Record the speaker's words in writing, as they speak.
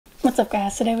up,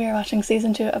 guys? Today we are watching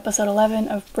season 2 episode 11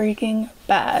 of Breaking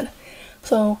Bad.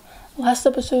 So last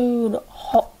episode,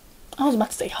 Walt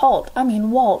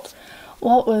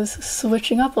was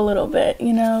switching up a little bit.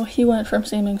 You know, he went from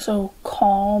seeming so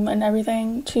calm and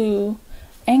everything to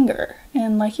anger,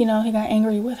 and like, you know, he got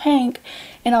angry with Hank,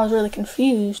 and I was really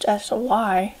confused as to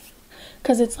why,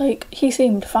 because it's like he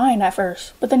seemed fine at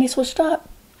first, but then he switched up.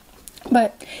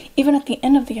 But even at the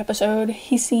end of the episode,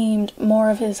 he seemed more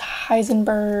of his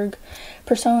Heisenberg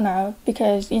persona,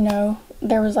 because, you know,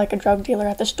 there was like a drug dealer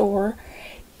at the store.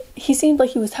 He seemed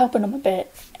like he was helping him a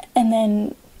bit, and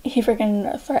then he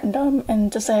freaking threatened him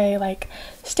and to say, like,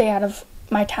 stay out of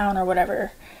my town or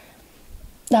whatever.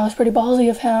 That was pretty ballsy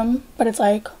of him, but it's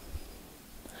like,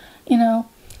 you know,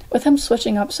 with him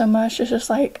switching up so much, it's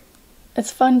just like, it's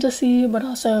fun to see, but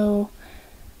also,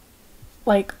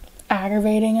 like,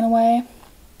 aggravating in a way.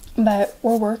 But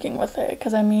we're working with it,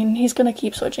 because I mean, he's gonna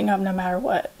keep switching up no matter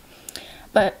what.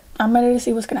 But I'm ready to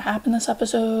see what's gonna happen this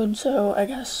episode, so I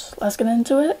guess let's get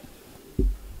into it.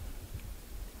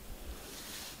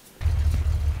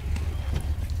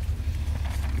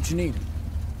 What you need?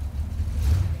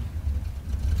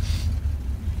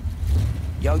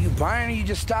 Yo, you buying or you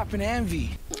just stopping to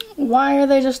envy? Why are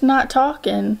they just not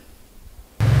talking?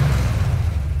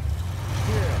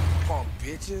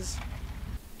 Bitches.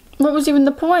 What was even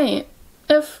the point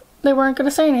if they weren't gonna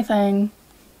say anything?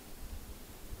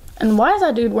 And why is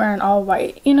that dude wearing all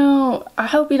white? You know, I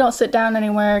hope you don't sit down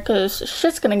anywhere, because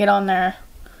shit's gonna get on there.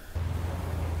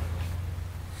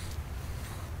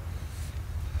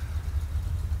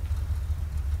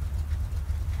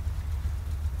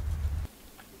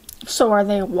 So are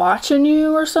they watching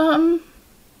you or something?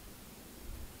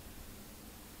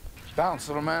 Bounce,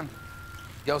 little man.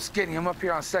 Yo, Skinny, I'm up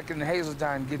here on 2nd and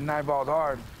Hazeltine getting eyeballed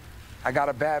hard. I got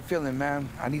a bad feeling, man.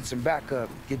 I need some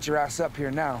backup. Get your ass up here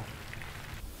now.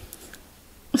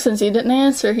 Since he didn't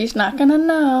answer, he's not gonna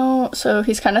know. So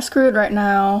he's kind of screwed right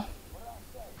now.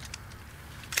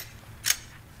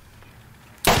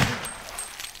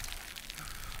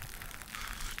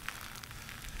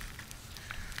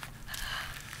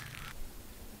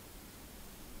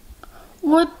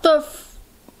 What the f...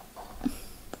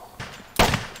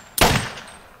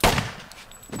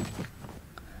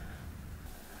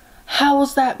 How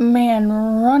was that man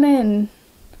running?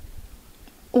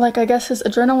 Like, I guess his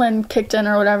adrenaline kicked in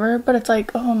or whatever, but it's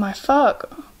like, oh my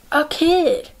fuck. A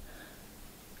kid.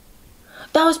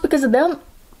 That was because of them.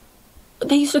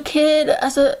 They used a kid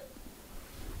as a...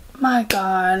 My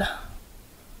God.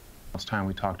 Last time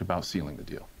we talked about sealing the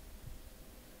deal.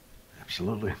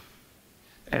 Absolutely.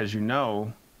 As you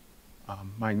know,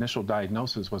 my initial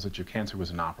diagnosis was that your cancer was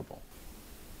inoperable.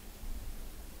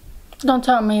 Don't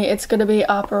tell me it's gonna be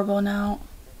operable now.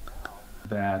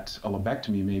 That a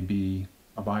lobectomy may be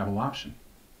a viable option.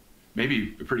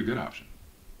 Maybe a pretty good option.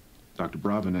 Dr.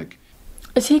 Bravenik.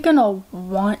 Is he gonna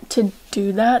want to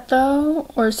do that though?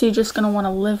 Or is he just gonna want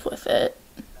to live with it?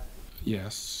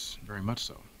 Yes, very much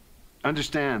so.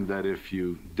 Understand that if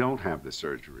you don't have the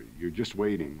surgery, you're just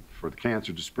waiting for the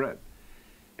cancer to spread.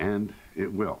 And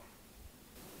it will.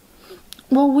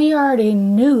 Well, we already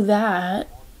knew that.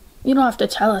 You don't have to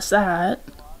tell us that.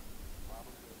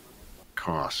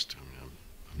 Cost.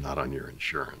 I'm not on your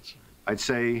insurance. I'd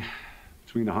say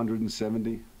between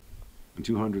 170 and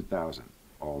 200,000,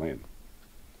 all in.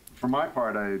 For my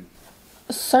part,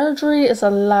 Surgery is a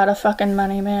lot of fucking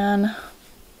money, man.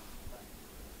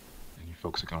 And you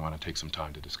folks are gonna want to take some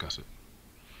time to discuss it.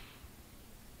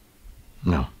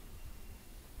 No.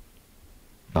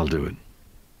 I'll do it.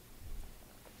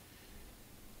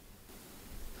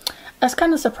 It's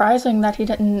kind of surprising that he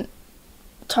didn't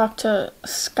talk to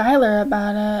Skylar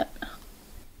about it.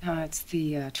 It's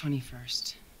the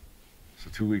 21st.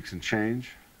 So 2 weeks and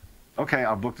change. Okay,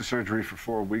 I'll book the surgery for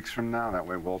 4 weeks from now. That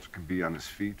way Walter can be on his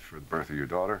feet for the birth of your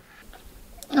daughter.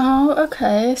 Oh,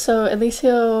 okay. So at least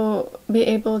he'll be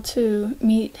able to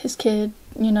meet his kid,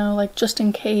 you know, like, just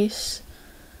in case.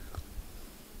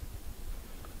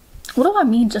 What do I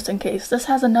mean, just in case? This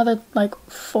has another, like,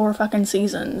 4 fucking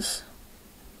seasons.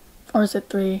 Or is it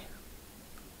 3?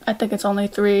 I think it's only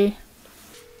 3.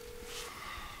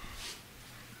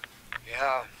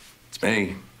 Yeah. It's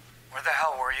me. Where the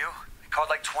hell were you? I called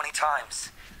like 20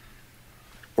 times.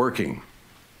 Working.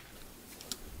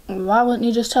 Why wouldn't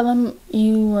you just tell him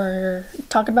you were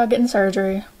talking about getting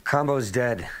surgery? Combo's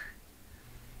dead.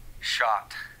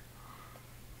 Shot.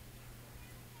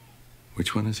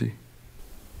 Which one is he?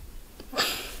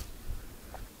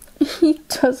 He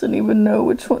doesn't even know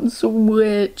which one's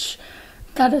which.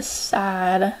 That is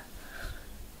sad.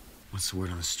 What's the word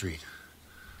on the street?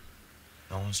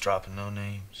 No one's dropping no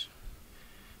names.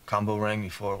 Combo rang me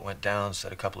before it went down,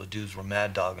 said a couple of dudes were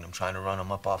mad dogging him, trying to run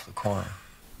him up off the corner.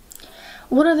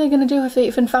 What are they gonna do if they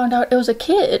even found out it was a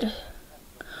kid?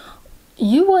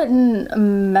 You wouldn't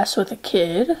mess with a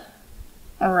kid,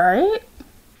 alright?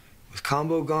 With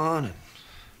Combo gone and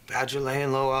Badger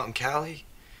laying low out in Cali,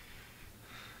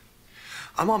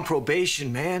 I'm on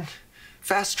probation, man.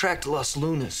 Fast track to Los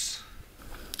Lunas.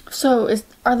 So,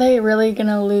 are they really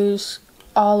gonna lose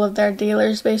all of their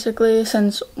dealers, basically,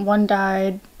 since one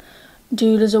died,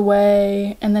 dude is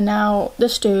away, and then now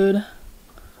this dude?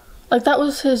 Like, that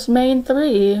was his main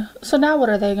three. So now what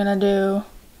are they gonna do?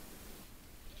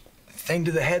 Thing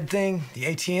to the head thing, the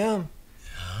ATM.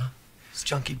 Yeah. This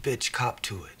junkie bitch copped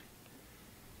to it.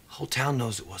 Whole town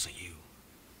knows it wasn't you.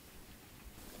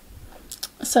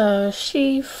 So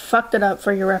she fucked it up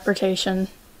for your reputation.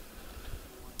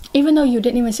 Even though you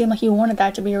didn't even seem like you wanted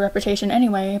that to be your reputation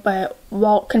anyway, but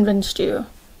Walt convinced you.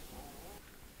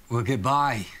 We'll get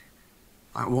by.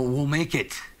 We'll make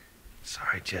it.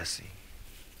 Sorry, Jesse.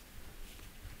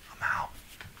 I'm out.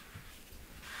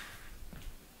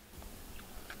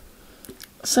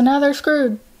 So now they're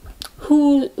screwed.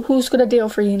 Who's gonna deal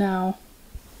for you now?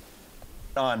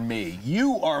 On me.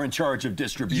 You are in charge of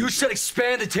distribution. You said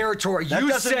expand the territory. That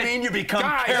doesn't mean you become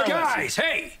careless. Guys,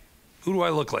 hey! Who do I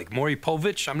look like? Maury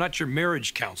Povich? I'm not your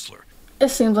marriage counselor. It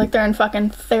seems like they're in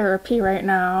fucking therapy right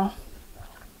now.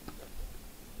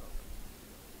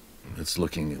 It's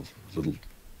looking a little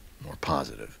more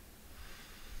positive.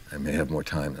 I may have more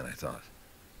time than I thought.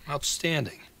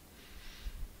 Outstanding.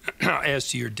 As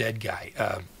to your dead guy,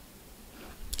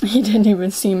 He didn't even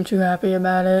seem too happy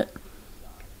about it.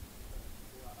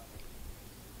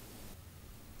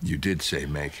 You did say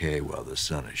make hay while the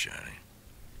sun is shining.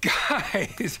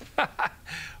 guys,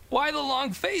 why the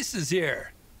long faces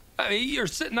here? I mean, you're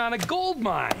sitting on a gold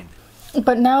mine.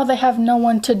 But now they have no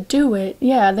one to do it.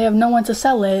 Yeah, they have no one to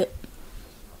sell it.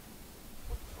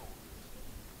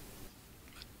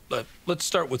 But let's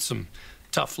start with some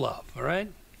tough love, all right?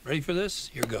 Ready for this?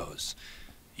 Here goes.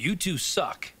 You two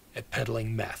suck at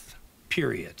peddling meth,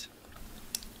 period.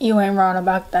 You ain't wrong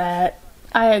about that.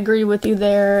 I agree with you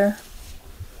there.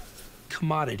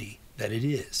 Commodity that it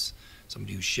is.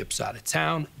 Somebody who ships out of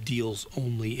town, deals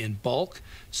only in bulk,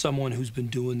 someone who's been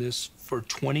doing this for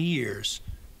 20 years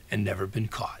and never been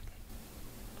caught.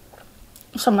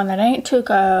 Someone that ain't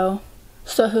Tuco.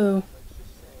 So who?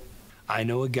 I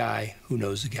know a guy who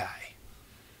knows a guy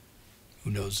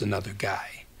who knows another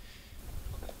guy.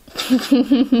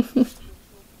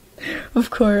 Of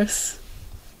course.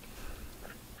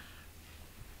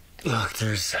 Look,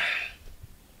 there's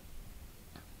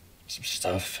some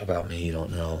stuff about me you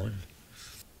don't know.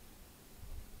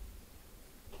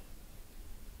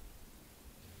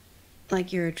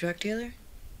 Like you're a drug dealer?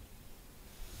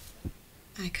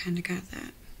 I kinda got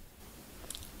that.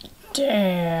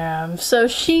 Damn. So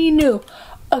she knew.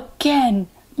 Again,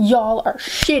 y'all are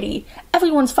shitty.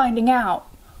 Everyone's finding out.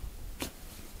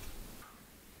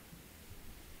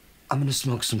 I'm gonna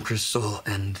smoke some crystal,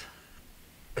 and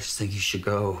I just think you should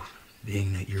go,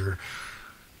 being that you're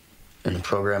in the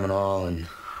program and all, and...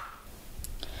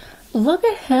 Look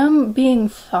at him being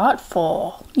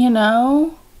thoughtful, you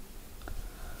know?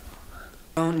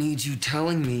 I don't need you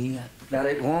telling me that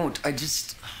it won't. All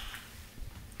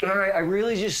right, I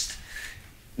really just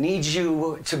need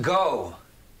you to go.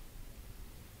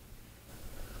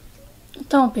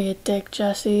 Don't be a dick,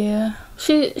 Jesse.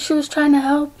 She was trying to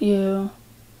help you.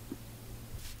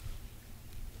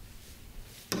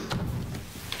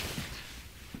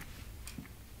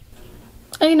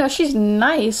 And you know, she's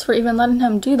nice for even letting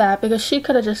him do that, because she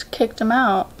could have just kicked him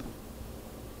out.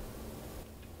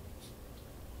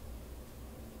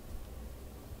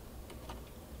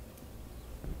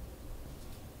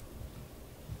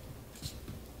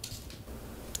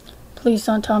 Please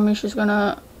don't tell me she's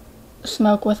gonna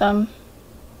smoke with him.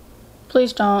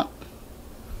 Please don't.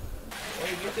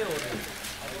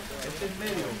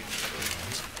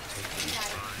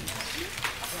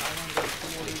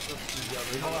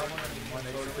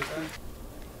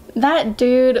 That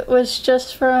dude was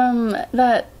just from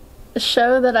that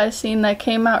show that I seen that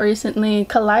came out recently,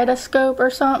 Kaleidoscope or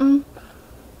something.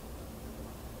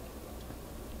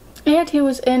 And he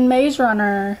was in Maze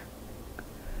Runner.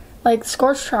 Like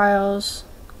Scorch Trials.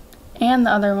 And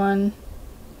the other one.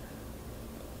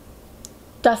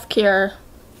 Death Cure.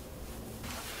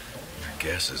 Your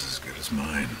guess is as good as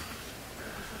mine.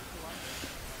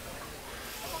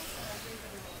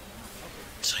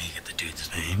 So you get the dude's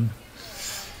name?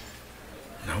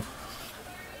 Nope.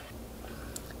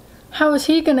 How was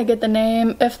he gonna get the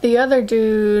name if the other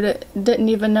dude didn't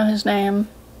even know his name?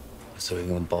 So we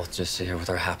can both just sit here with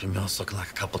our Happy Meals looking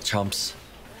like a couple chumps.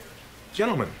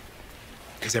 Gentlemen,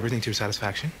 is everything to your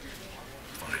satisfaction?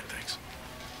 Fine, thanks.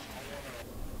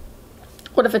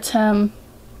 What if it's him?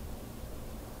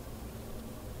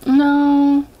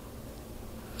 No.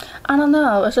 I don't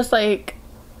know. It's just like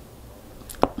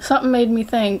something made me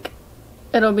think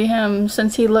it'll be him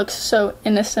since he looks so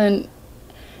innocent.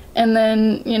 And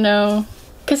then, you know,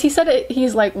 because he said it,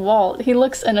 he's like Walt. He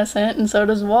looks innocent and so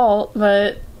does Walt,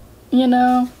 but, you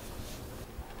know.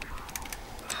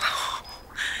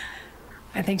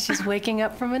 I think she's waking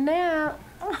up from a nap.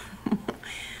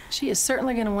 She is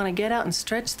certainly going to want to get out and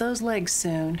stretch those legs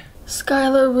soon.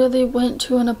 Skylar really went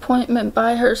to an appointment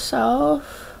by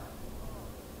herself.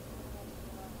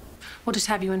 We'll just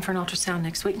have you in for an ultrasound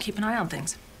next week and keep an eye on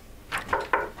things.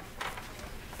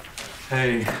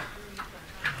 Hey.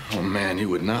 Oh man, you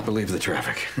would not believe the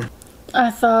traffic.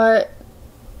 I thought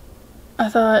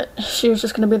she was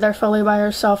just gonna be there fully by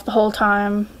herself the whole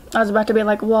time. I was about to be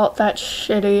like, Walt, that's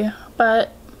shitty,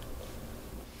 but...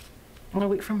 A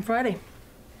week from Friday.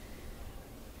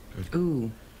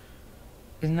 Ooh.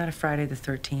 Isn't that a Friday the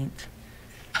 13th?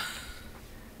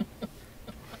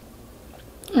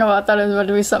 No, I thought it was about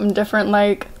to be something different,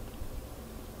 like...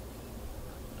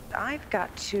 I've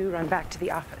got to run back to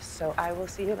the office, so I will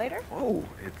see you later. Whoa,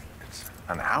 it's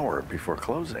an hour before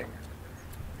closing.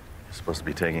 You're supposed to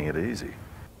be taking it easy.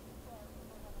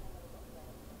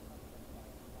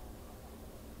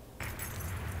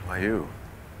 Why you?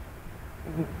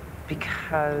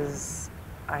 Because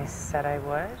I said I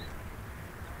would.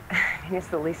 I mean, it's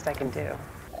the least I can do.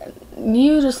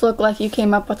 You just look like you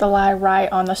came up with a lie right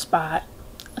on the spot.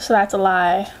 So that's a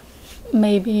lie.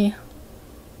 Maybe.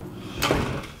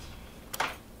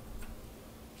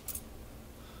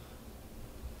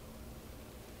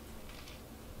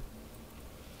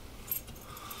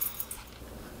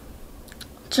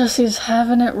 Jesse's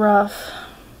having it rough.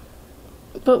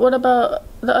 But what about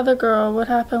the other girl? What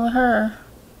happened with her?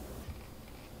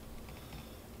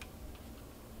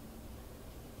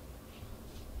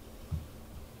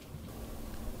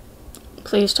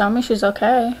 Please tell me she's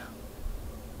okay.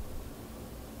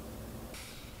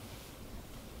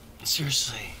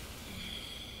 Seriously.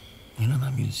 You know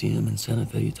that museum in Santa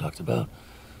Fe you talked about?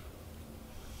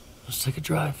 Let's take a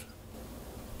drive.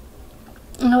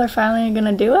 Oh, they're finally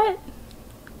gonna do it?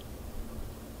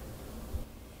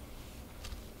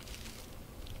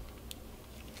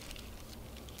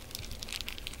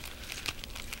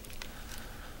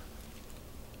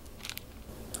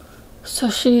 So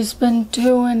she's been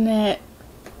doing it.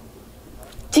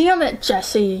 Damn it,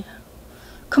 Jesse.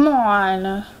 Come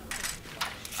on.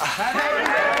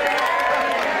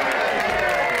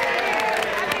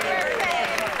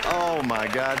 Oh my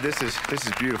God, this is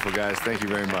beautiful, guys. Thank you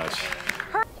very much.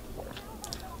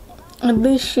 At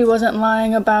least she wasn't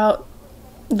lying about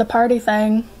the party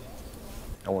thing.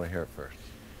 I want to hear it first.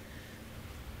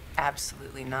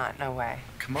 Absolutely not. No way.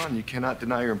 Come on, you cannot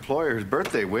deny your employer his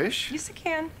birthday wish. Yes, I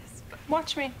can.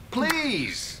 Watch me.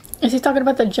 Please. Is he talking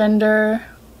about the gender?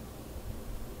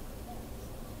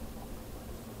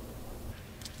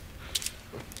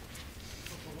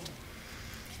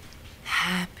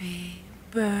 Happy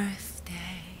birthday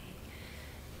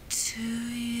to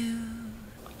you.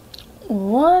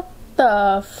 What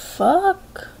the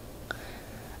fuck?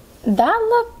 That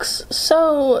looks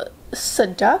so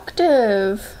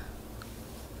seductive.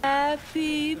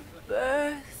 Happy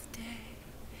birthday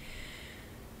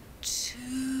to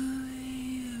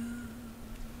you.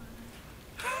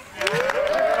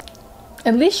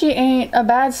 At least she ain't a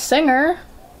bad singer.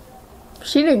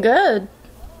 She did good.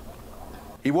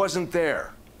 He wasn't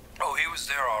there. Oh, he was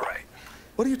there all right.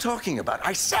 What are you talking about?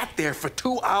 I sat there for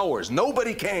 2 hours.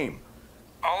 Nobody came.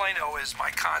 All I know is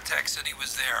my contact said he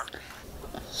was there.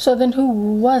 So then who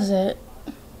was it?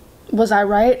 Was I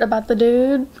right about the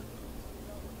dude?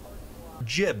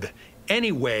 Jib.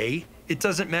 Anyway, it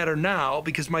doesn't matter now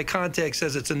because my contact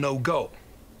says it's a no-go.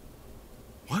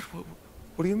 What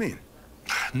do you mean?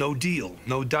 No deal,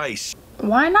 no dice.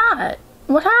 Why not?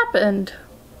 What happened?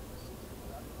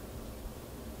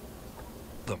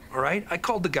 All right? I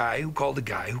called the guy who called the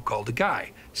guy who called the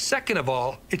guy. Second of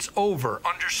all, it's over.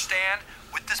 Understand?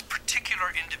 With this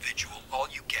particular individual, all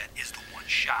you get is the one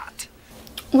shot.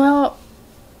 Well,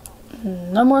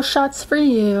 no more shots for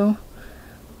you.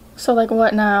 So like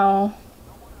what now?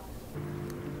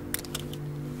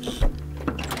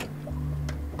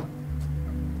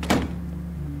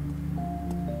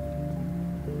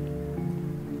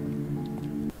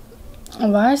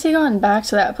 Why is he going back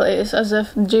to that place as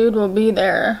if Jude will be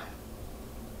there?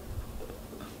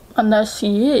 Unless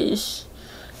he is.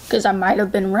 Because I might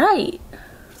have been right.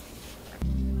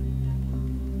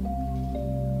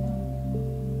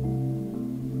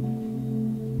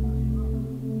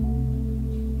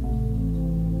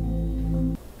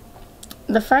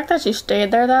 The fact that she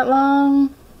stayed there that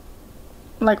long,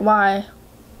 like, why?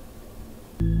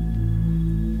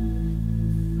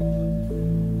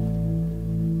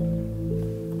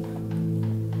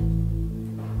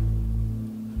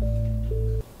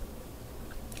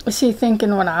 Is he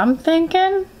thinking what I'm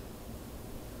thinking?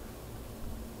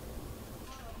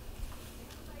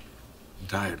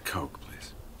 Diet Coke,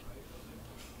 please.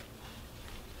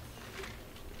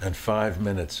 And 5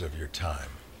 minutes of your time.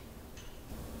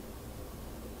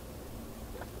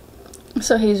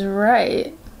 So he's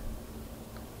right.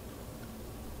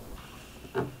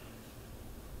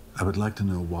 I would like to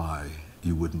know why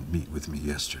you wouldn't meet with me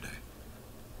yesterday.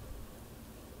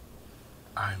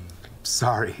 I'm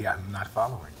sorry, I'm not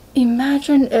following.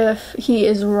 Imagine if he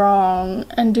is wrong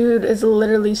and dude is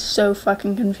literally so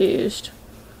fucking confused.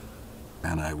 The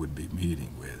man I would be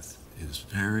meeting with is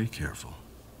very careful.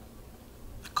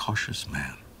 A cautious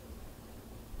man.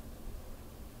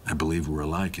 I believe we're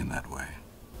alike in that way.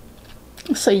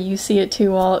 So you see it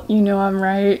too, Walt. You know I'm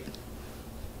right.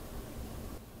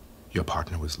 Your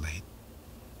partner was late,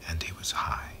 and he was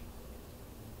high.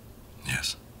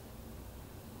 Yes.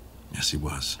 Yes, he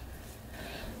was.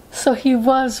 So he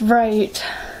was right.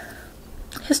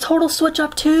 His total switch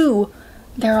up too.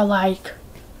 They're alike.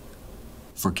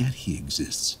 Forget he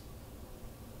exists.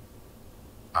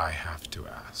 I have to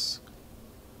ask.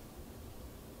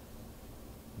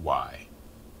 Why?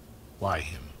 Why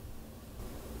him?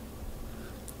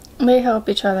 They help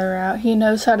each other out. He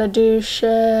knows how to do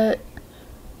shit.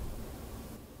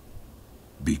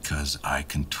 Because I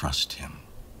can trust him.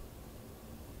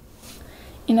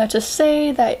 You know, to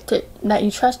say that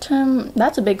you trust him,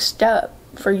 that's a big step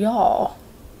for y'all.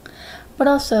 But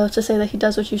also, to say that he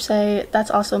does what you say,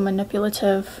 that's also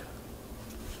manipulative.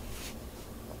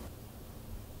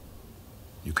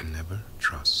 You can never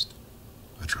trust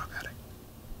a drug addict.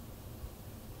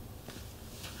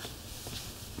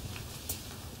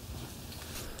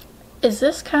 Is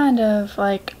this kind of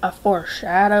like a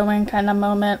foreshadowing kind of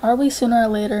moment? Are we sooner or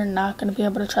later not going to be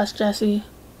able to trust Jesse?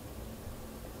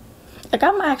 Like,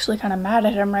 I'm actually kind of mad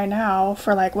at him right now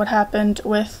for, like, what happened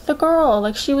with the girl.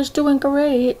 Like, she was doing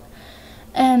great,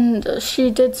 and she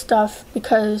did stuff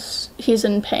because he's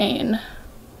in pain.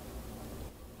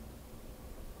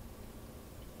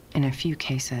 In a few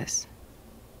cases,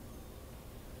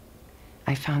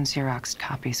 I found Xeroxed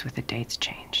copies with the dates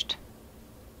changed.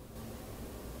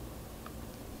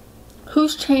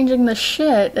 Who's changing the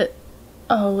shit?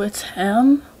 Oh, it's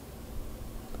him?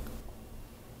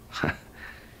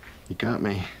 You got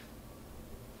me.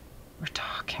 We're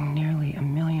talking nearly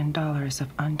 $1 million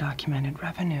of undocumented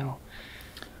revenue.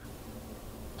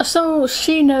 So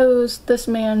she knows this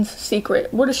man's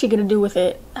secret. What is she gonna do with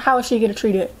it? How is she gonna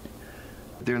treat it?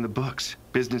 They're in the books.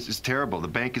 Business is terrible. The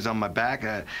bank is on my back.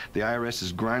 The IRS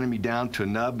is grinding me down to a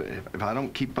nub. If I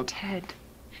don't keep up... Ted,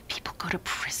 people go to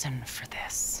prison for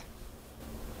this.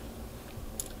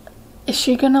 Is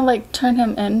she gonna, like, turn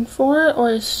him in for it?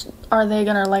 Or are they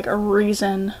gonna, like,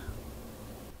 reason?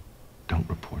 Don't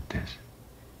report this.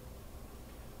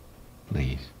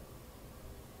 Please.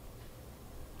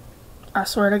 I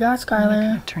swear to God, I'm Skylar. not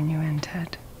gonna turn you in,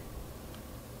 Ted.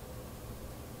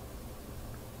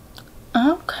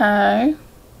 Okay.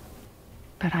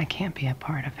 But I can't be a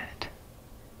part of it.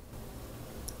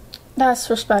 That's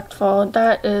respectful.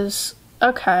 That is...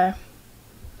 okay.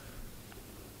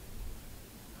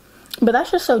 But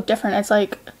that's just so different. It's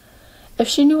like, if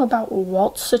she knew about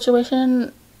Walt's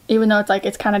situation, even though it's like,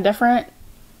 it's kind of different,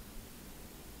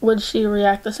 would she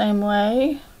react the same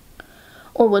way?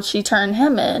 Or would she turn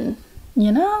him in?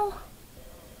 You know?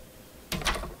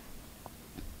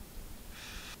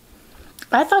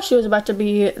 I thought she was about to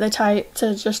be the type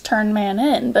to just turn man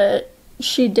in, but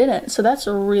she didn't. So that's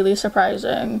really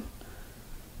surprising.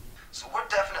 So we're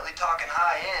definitely talking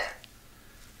high end.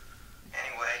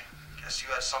 Anyway, guess you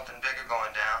had something bigger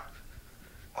going down.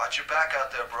 Watch your back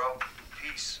out there, bro.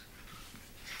 Peace.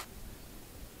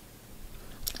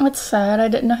 It's sad. I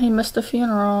didn't know he missed the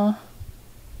funeral.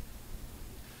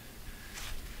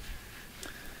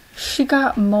 She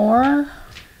got more?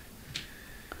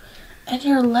 And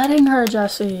you're letting her,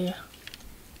 Jesse.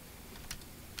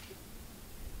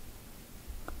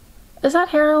 Is that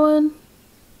heroin?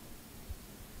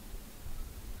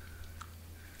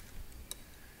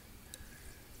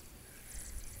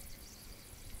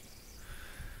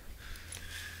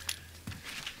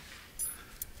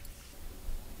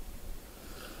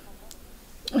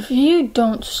 If you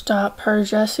don't stop her,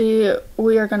 Jesse,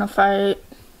 we are gonna fight.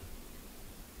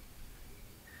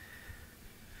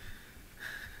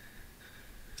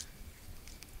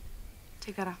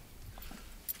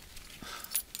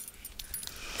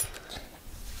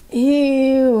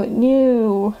 Ew,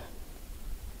 new.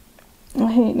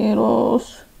 I hate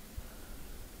noodles.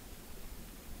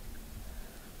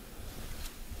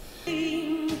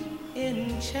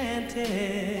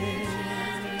 Enchanted.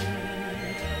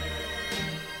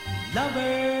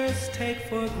 Lovers take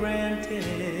for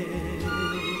granted.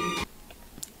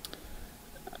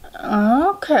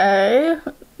 Okay,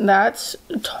 that's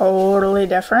totally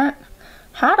different.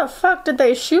 How the fuck did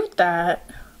they shoot that?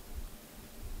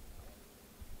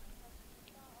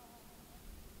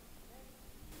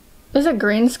 Is it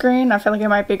green screen? I feel like it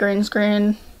might be green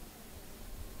screen.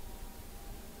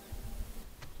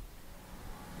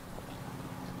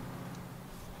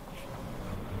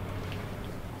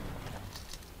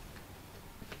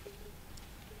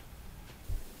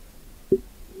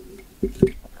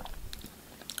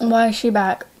 Why is she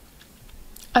back?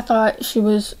 I thought she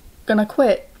was gonna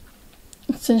quit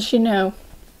since she knew.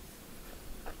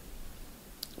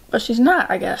 But she's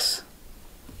not, I guess.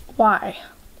 Why?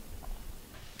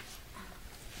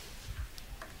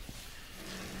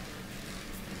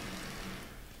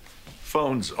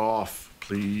 Phone's off,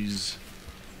 please.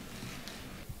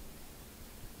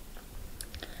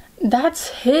 That's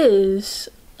his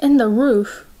in the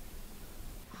roof.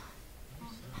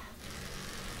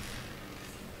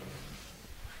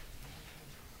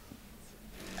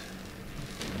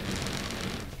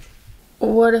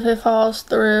 What if it falls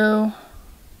through?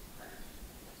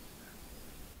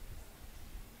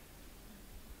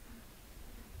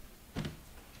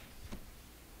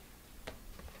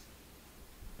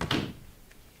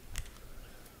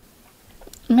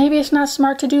 Maybe it's not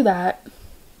smart to do that.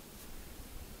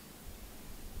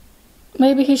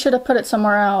 Maybe he should have put it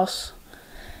somewhere else.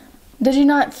 Did you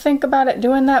not think about it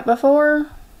doing that before?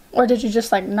 Or did you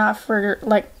just like not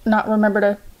remember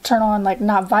to turn on like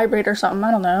not vibrate or something?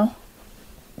 I don't know.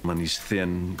 On these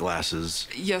thin glasses.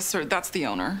 Yes, sir. That's the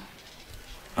owner.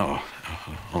 Oh,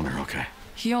 owner, okay.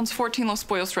 He owns 14 Los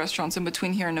Pollos restaurants in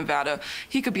between here and Nevada.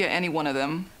 He could be at any one of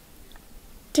them.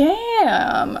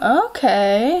 Damn,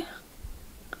 okay.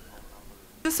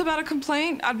 Is this about a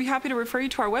complaint? I'd be happy to refer you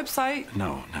to our website.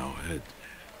 No.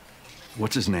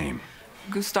 What's his name?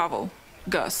 Gustavo.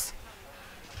 Gus.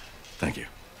 Thank you.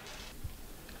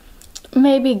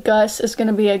 Maybe Gus is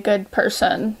gonna be a good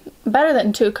person. Better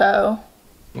than Tuco.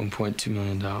 $1.2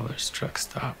 million, truck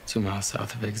stop, 2 miles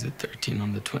south of exit 13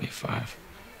 on the 25.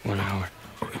 1 hour.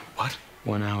 What?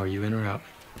 1 hour, you interrupt.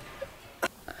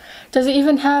 Does he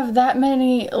even have that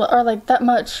many, or like that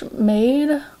much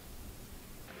made?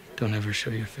 Don't ever show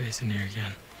your face in here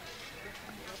again.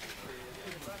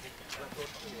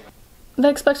 They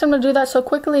expect him to do that so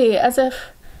quickly, as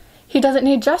if he doesn't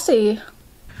need Jesse.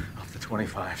 Off the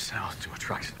 25 south to a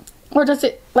truck. Or does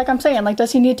it, like I'm saying, like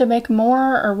does he need to make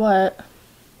more, or what?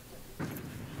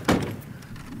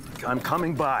 I'm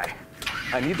coming by.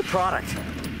 I need the product.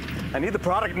 I need the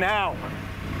product now.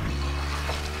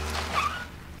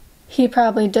 He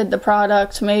probably did the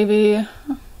product, maybe.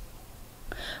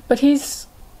 But he's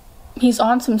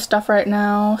on some stuff right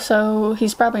now, so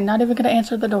he's probably not even gonna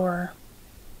answer the door.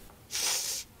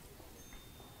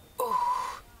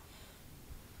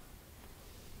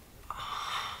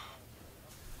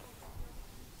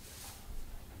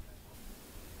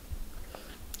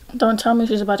 Don't tell me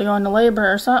she's about to go into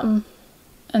labor or something.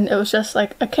 And it was just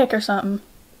like a kick or something.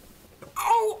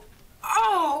 Oh!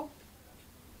 Oh!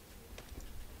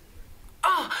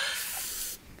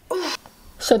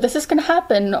 So this is gonna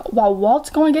happen while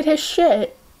Walt's going to get his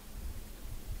shit.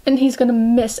 And he's gonna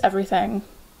miss everything.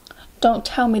 Don't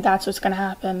tell me that's what's gonna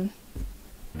happen.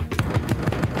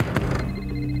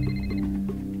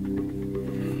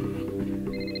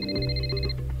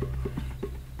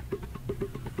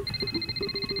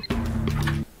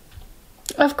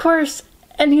 Of course,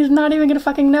 and he's not even gonna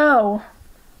fucking know.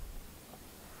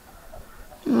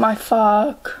 My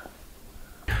fuck.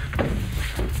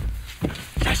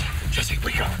 Jesse,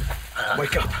 wake up.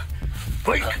 Wake up.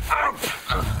 Wake up.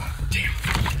 Damn.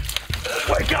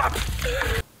 Wake up.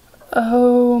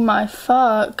 Oh my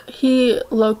fuck. He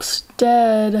looks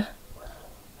dead.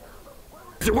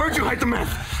 Where'd you hide the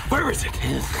meth? Where is it?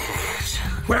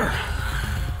 Where?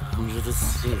 Under the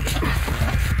sea.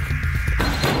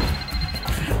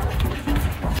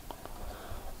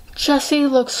 Jesse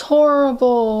looks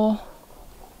horrible.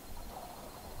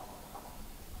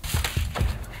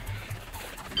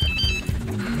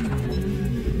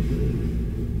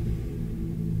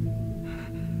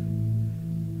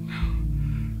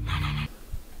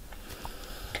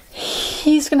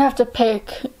 He's gonna have to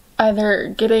pick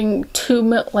either getting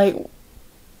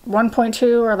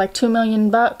 1.2 or like $2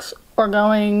 million or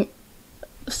going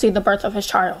see the birth of his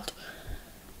child.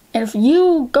 And if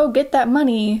you go get that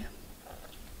money,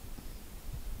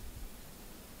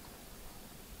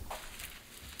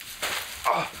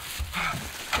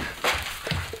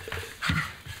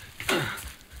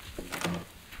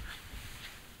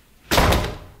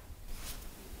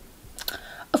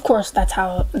 of course, that's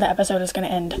how the episode is going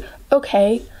to end.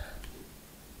 Okay.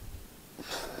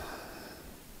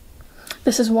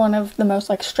 This is one of the most,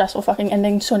 like, stressful fucking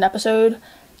endings to an episode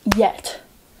yet.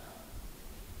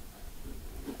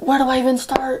 Where do I even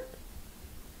start?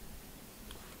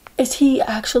 Is he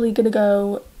actually going to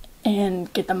go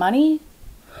and get the money?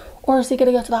 Or is he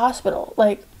going to go to the hospital?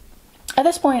 Like, at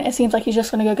this point, it seems like he's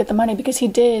just going to go get the money because he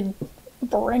did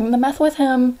bring the meth with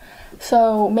him.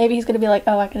 So maybe he's going to be like,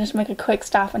 oh, I can just make a quick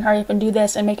stop and hurry up and do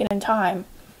this and make it in time.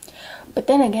 But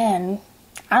then again,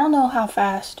 I don't know how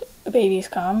fast babies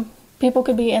come. People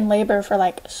could be in labor for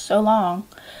like so long.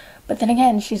 But then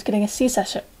again, she's getting a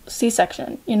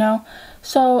C-section, you know?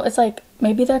 So it's like,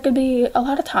 maybe there could be a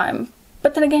lot of time.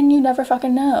 But then again, you never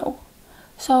fucking know.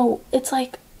 So it's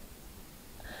like,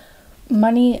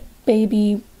 money,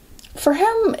 baby. For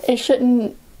him, it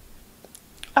shouldn't,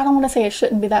 I don't want to say it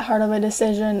shouldn't be that hard of a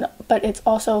decision, but it's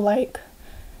also like,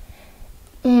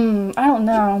 I don't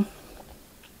know.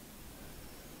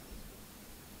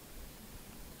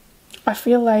 I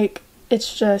feel like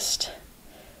it's just,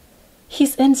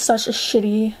 he's in such a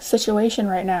shitty situation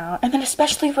right now. And then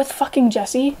especially with fucking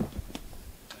Jesse.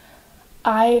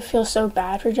 I feel so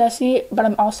bad for Jesse, but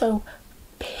I'm also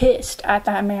pissed at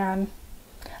that man.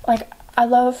 Like,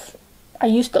 I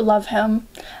used to love him.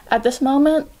 At this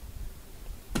moment,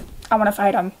 I want to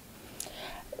fight him.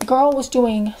 Girl was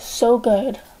doing so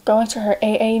good, going to her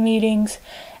AA meetings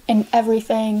and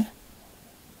everything.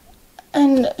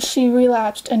 And she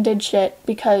relapsed and did shit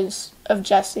because of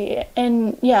Jesse.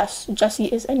 And yes, Jesse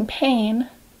is in pain.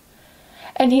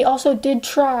 And he also did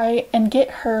try and get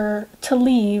her to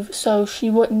leave so she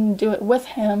wouldn't do it with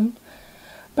him.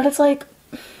 But it's like,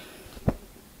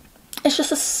 it's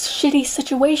just a shitty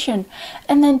situation.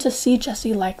 And then to see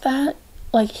Jesse like that,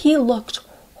 like, he looked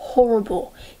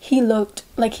horrible. He looked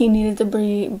like he needed to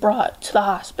be brought to the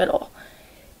hospital.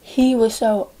 He was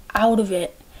so out of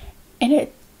it. And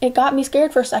it got me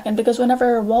scared for a second because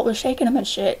whenever Walt was shaking him and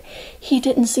shit, he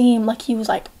didn't seem like he was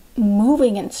like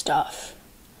moving and stuff.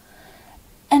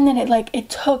 And then it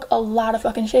took a lot of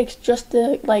fucking shakes just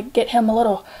to like get him a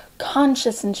little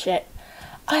conscious and shit.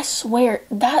 I swear,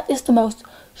 that is the most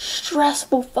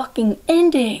stressful fucking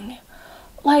ending.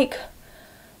 Like,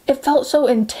 it felt so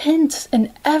intense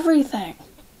and everything.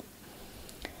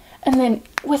 And then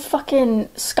with fucking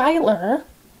Skylar,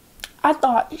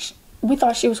 we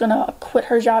thought she was gonna quit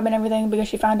her job and everything because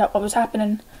she found out what was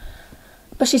happening.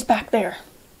 But she's back there.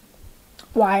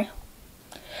 Why?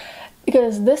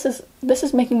 Because this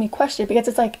is making me question, because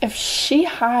it's like, if she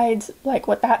hides like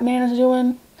what that man is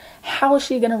doing, how is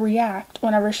she gonna react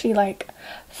whenever she like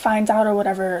finds out or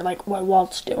whatever, like what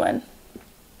Walt's doing?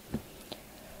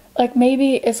 Like,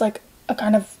 maybe it's like a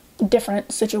kind of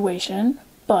different situation,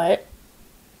 but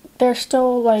there's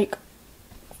still like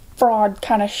fraud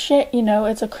kind of shit, you know?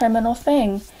 It's a criminal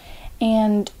thing.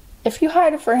 And if you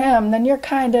hide it for him, then you're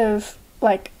kind of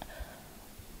like,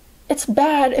 it's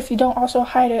bad if you don't also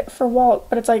hide it for Walt,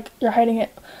 but it's like you're hiding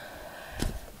it.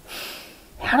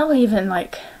 How do I even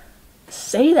like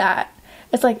say that?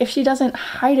 It's like, if she doesn't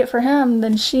hide it for him,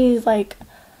 then she's like,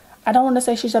 I don't want to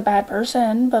say she's a bad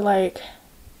person, but like,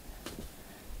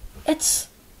 it's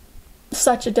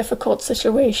such a difficult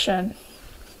situation.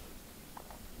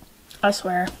 I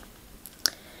swear.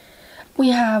 We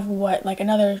have what, like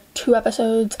another 2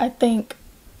 episodes, I think.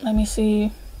 Let me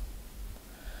see.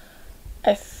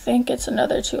 I think it's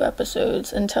another 2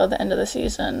 episodes until the end of the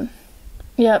season.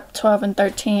 Yep, 12 and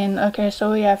 13. Okay,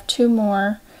 so we have 2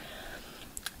 more.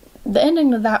 The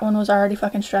ending of that one was already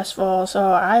fucking stressful,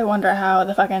 so I wonder how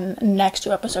the fucking next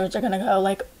 2 episodes are gonna go.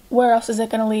 Like, where else is it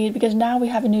gonna lead? Because now we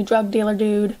have a new drug dealer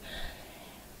dude.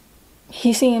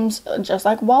 He seems just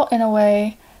like Walt in a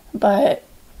way, but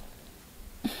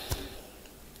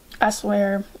I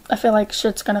swear, I feel like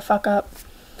shit's gonna fuck up.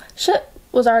 Shit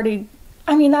was already,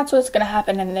 I mean, that's what's gonna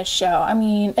happen in this show. I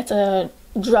mean, it's a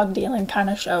drug dealing kind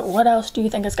of show. What else do you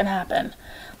think is gonna happen?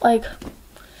 Like,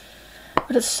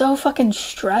 but it's so fucking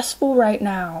stressful right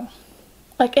now.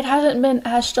 Like, it hasn't been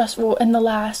as stressful in the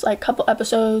last, like, couple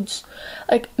episodes.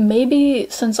 Like, maybe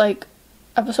since, like,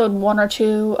 episode 1 or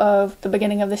 2 of the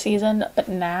beginning of the season. But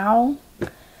now,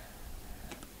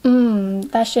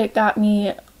 that shit got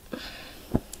me.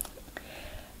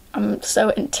 I'm so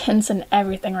intense and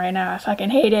everything right now. I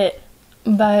fucking hate it.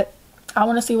 But I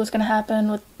want to see what's going to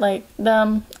happen with, like,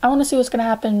 them. I want to see what's going to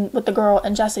happen with the girl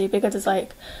and Jesse, because it's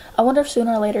like, I wonder if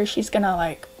sooner or later she's going to,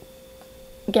 like,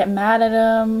 get mad at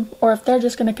him, or if they're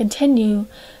just going to continue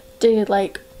to,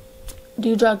 like,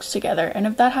 do drugs together. And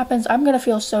if that happens, I'm going to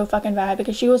feel so fucking bad,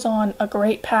 because she was on a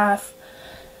great path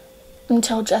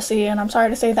until Jesse, and I'm sorry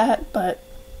to say that, but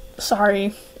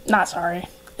sorry, not sorry.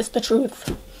 It's the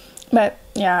truth. But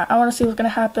yeah, I want to see what's going to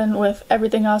happen with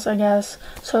everything else, I guess.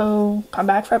 So come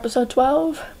back for episode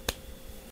 12.